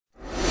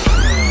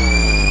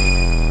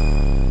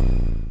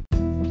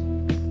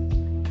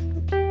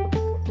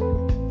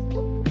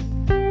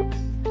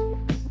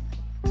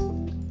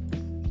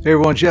Hey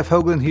everyone, Jeff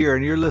Hoagland here,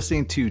 and you're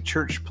listening to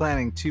Church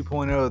Planning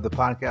 2.0, the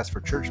podcast for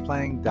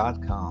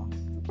churchplanning.com.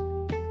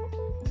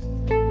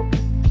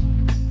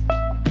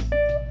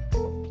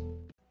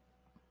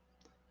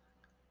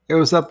 Hey,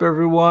 what's up,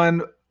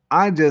 everyone?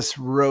 I just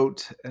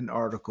wrote an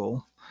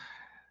article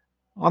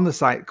on the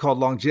site called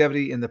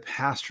Longevity in the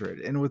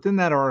Pastorate. And within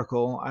that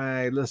article,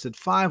 I listed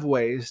 5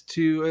 ways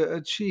to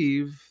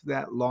achieve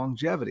that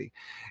longevity.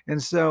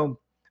 And so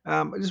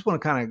I just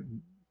want to kind of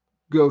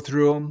go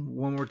through them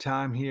one more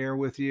time here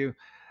with you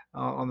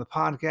on the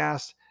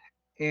podcast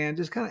and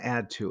just kind of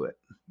add to it.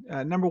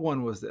 Number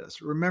 1 was this: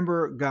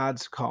 remember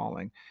God's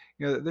calling.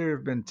 There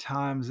have been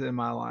times in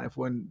my life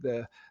when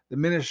the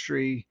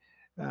ministry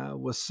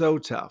was so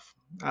tough,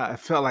 I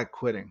felt like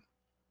quitting.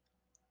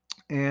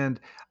 And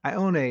I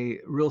own a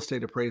real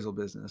estate appraisal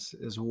business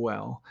as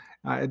well.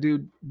 I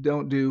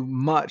don't do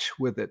much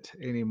with it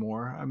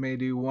anymore. I may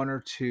do 1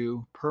 or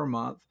 2 per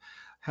month.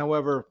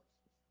 However,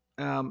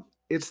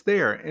 it's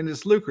there and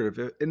it's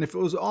lucrative. And if it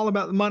was all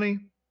about the money,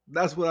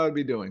 that's what I would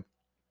be doing.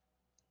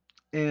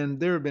 And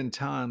there have been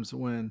times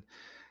when,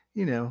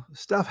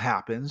 stuff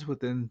happens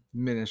within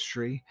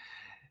ministry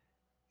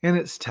and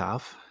it's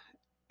tough.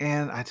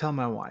 And I tell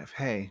my wife,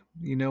 hey,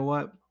 you know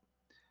what?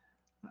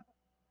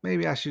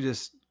 Maybe I should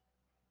just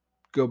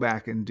go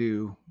back and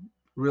do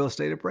real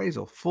estate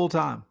appraisal full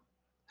time.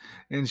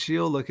 And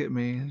she'll look at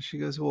me and she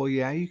goes, well,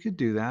 yeah, you could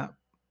do that.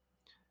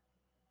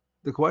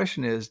 The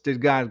question is, did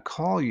God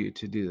call you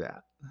to do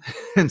that?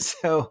 And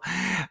so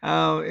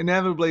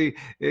inevitably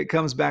it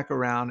comes back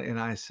around and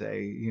I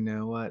say, you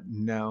know what?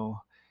 No.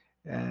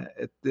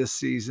 At this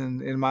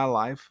season in my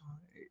life,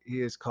 he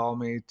has called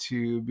me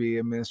to be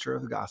a minister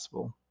of the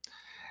gospel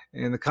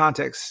in the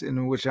context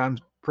in which I'm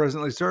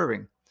presently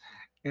serving.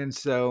 And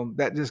so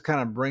that just kind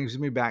of brings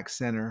me back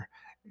center,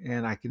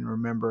 and I can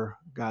remember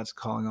God's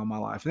calling on my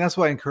life. And that's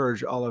what I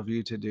encourage all of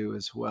you to do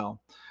as well.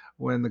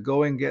 When the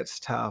going gets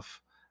tough,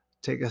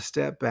 take a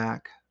step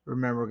back,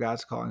 remember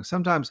God's calling.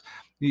 Sometimes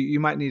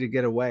you might need to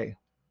get away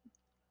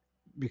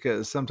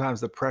because sometimes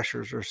the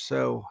pressures are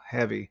so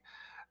heavy,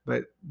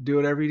 but do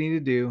whatever you need to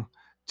do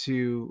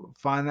to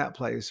find that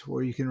place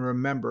where you can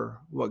remember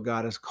what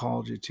God has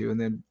called you to and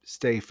then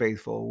stay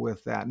faithful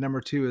with that. Number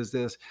 2 is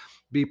this: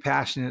 be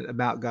passionate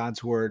about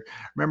God's word.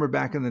 Remember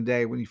back in the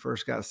day when you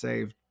first got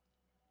saved,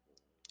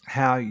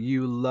 how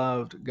you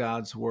loved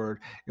God's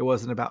word. It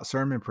wasn't about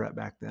sermon prep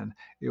back then.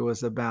 It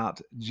was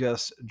about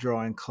just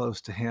drawing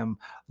close to him,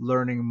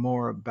 learning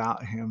more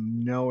about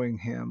him, knowing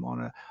him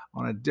on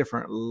a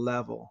different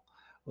level.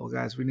 Well,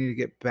 guys, we need to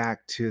get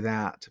back to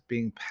that,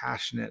 being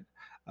passionate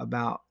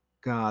about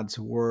God's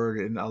word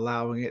and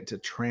allowing it to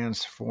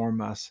transform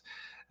us.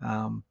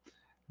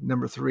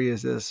 Number 3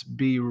 is this: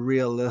 be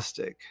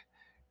realistic.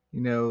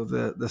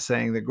 The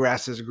saying, the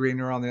grass is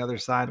greener on the other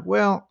side.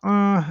 Well,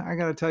 I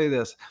got to tell you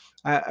this.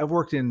 I've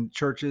worked in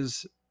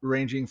churches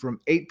ranging from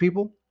 8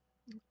 people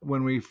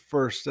when we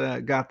first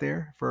got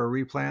there for a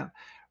replant,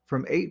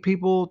 from 8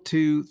 people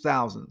to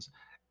thousands.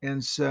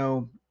 And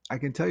so I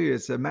can tell you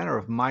it's a matter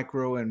of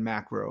micro and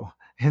macro.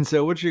 And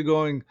so what you're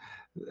going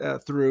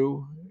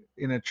through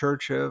in a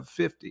church of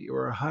 50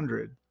 or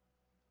 100,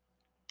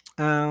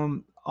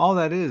 all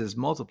that is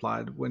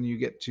multiplied when you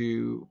get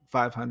to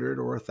 500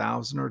 or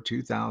 1,000 or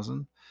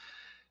 2,000.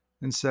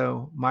 And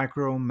so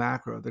micro,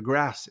 macro, the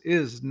grass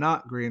is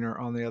not greener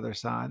on the other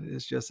side.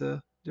 It's just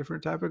a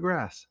different type of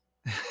grass.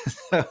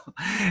 So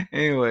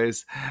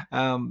anyways,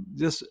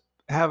 just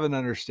have an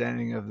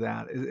understanding of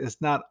that.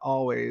 It's not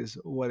always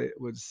what it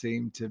would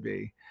seem to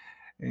be.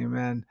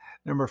 Amen.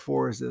 Number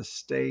 4 is this: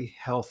 stay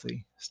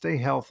healthy. Stay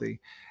healthy.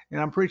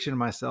 And I'm preaching to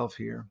myself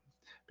here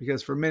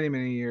because for many,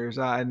 many years,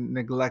 I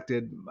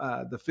neglected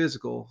the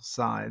physical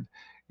side.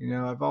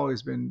 I've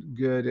always been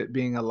good at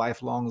being a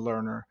lifelong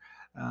learner,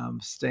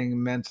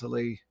 staying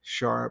mentally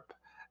sharp,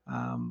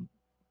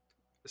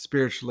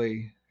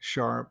 spiritually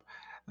sharp.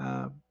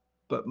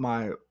 But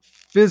my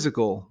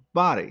physical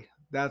body,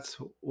 that's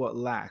what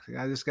lacked.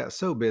 I just got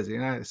so busy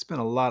and I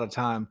spent a lot of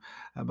time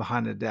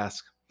behind a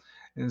desk.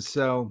 And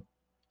so,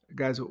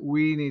 guys,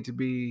 we need to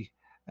be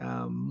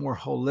more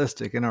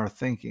holistic in our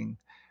thinking,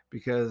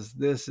 because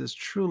this is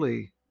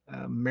truly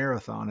a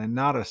marathon and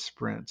not a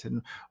sprint.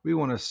 And we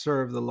want to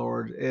serve the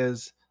Lord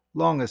as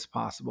long as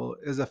possible,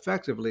 as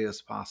effectively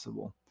as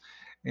possible.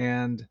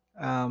 And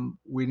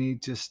we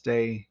need to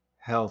stay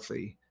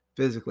healthy,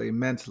 physically,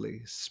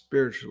 mentally,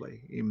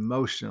 spiritually,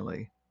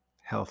 emotionally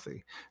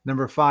healthy.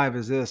 Number 5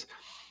 is this: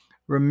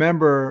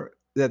 remember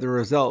that the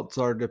results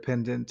are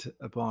dependent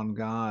upon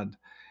God.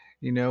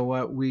 You know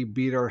what? We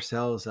beat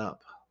ourselves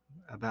up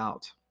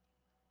about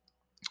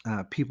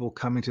people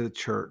coming to the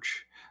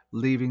church,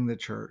 leaving the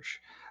church.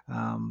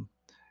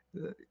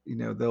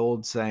 The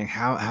old saying,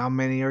 how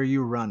many are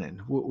you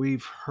running?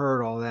 We've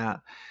heard all that.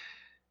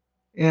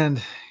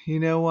 And you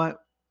know what?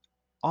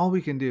 All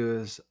we can do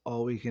is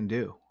all we can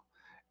do.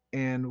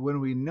 And when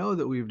we know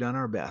that we've done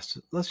our best,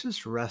 let's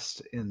just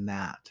rest in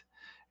that.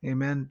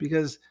 Amen.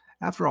 Because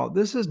after all,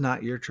 this is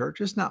not your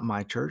church. It's not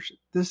my church.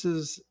 This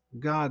is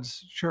God's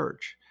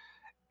church.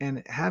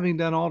 And having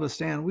done all to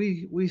stand,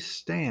 we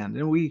stand,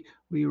 and we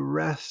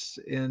rest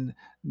in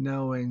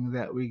knowing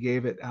that we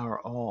gave it our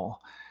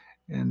all.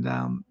 And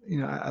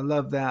I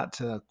love that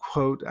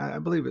quote. I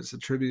believe it's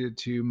attributed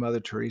to Mother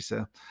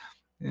Teresa.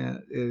 And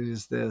it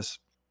is this: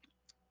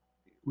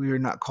 we are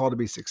not called to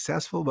be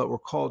successful, but we're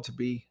called to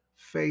be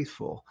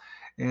faithful.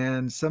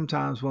 And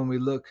sometimes when we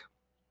look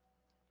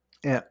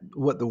at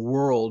what the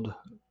world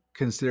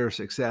considers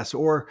success,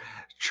 or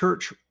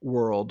church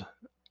world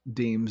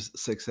deems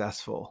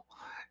successful,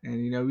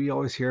 and we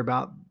always hear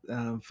about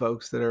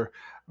folks that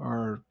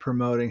are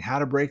promoting how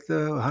to break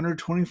the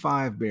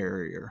 125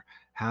 barrier,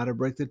 how to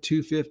break the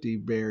 250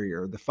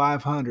 barrier, the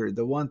 500,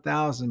 the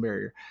 1000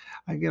 barrier.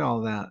 I get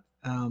all that.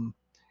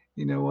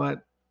 You know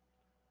what?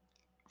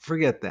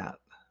 Forget that.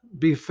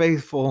 Be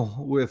faithful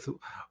with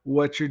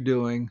what you're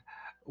doing,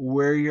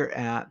 where you're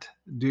at.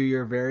 Do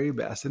your very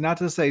best. And not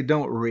to say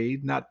don't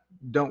read,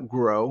 don't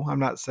grow. I'm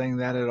not saying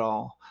that at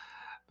all.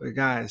 But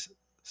guys,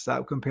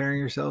 stop comparing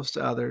yourselves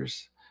to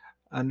others.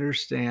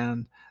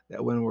 Understand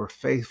that when we're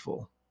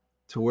faithful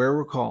to where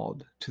we're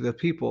called, to the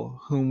people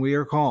whom we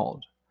are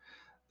called,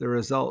 the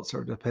results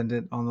are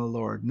dependent on the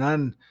Lord.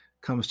 None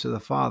comes to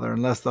the Father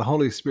unless the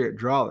Holy Spirit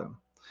draw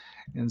them.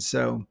 And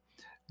so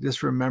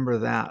just remember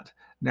that.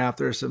 Now, if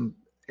there's some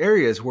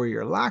areas where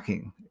you're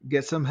lacking,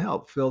 get some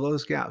help. Fill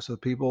those gaps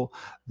with people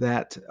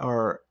that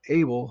are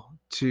able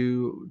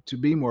to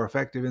be more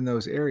effective in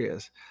those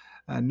areas.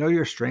 Know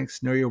your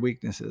strengths, know your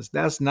weaknesses.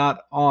 That's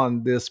not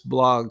on this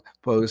blog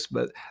post,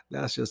 but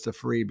that's just a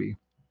freebie.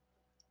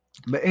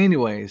 But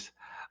anyways,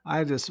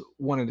 I just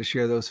wanted to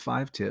share those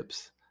 5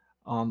 tips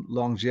on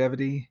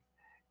longevity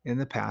in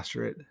the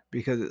pastorate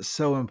because it's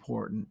so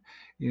important.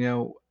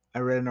 I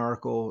read an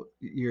article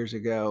years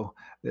ago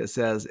that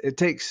says it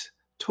takes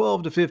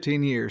 12 to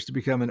 15 years to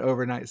become an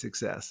overnight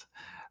success.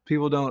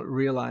 People don't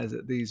realize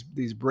that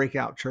these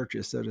breakout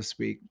churches, so to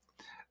speak,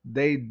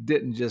 they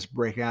didn't just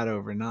break out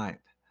overnight.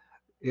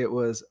 It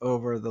was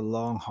over the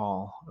long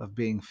haul of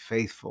being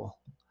faithful.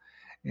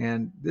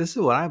 And this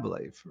is what I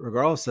believe,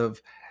 regardless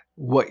of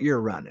what you're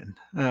running,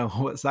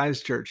 what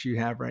size church you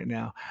have right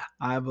now.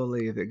 I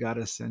believe that God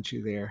has sent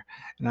you there,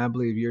 and I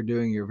believe you're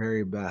doing your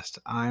very best.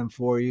 I am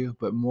for you,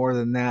 but more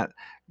than that,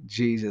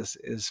 Jesus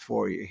is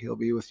for you. He'll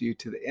be with you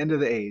to the end of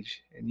the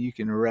age, and you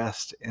can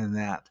rest in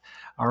that.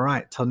 All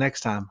right, till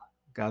next time,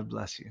 God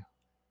bless you.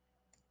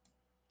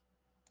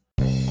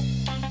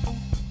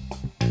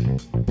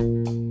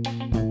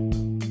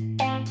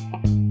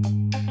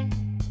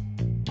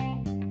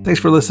 Thanks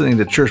for listening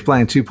to Church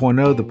Planting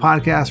 2.0, the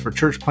podcast for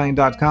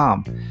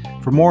churchplanting.com.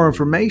 For more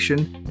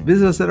information,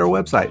 visit us at our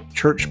website,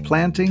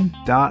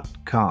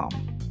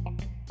 churchplanting.com.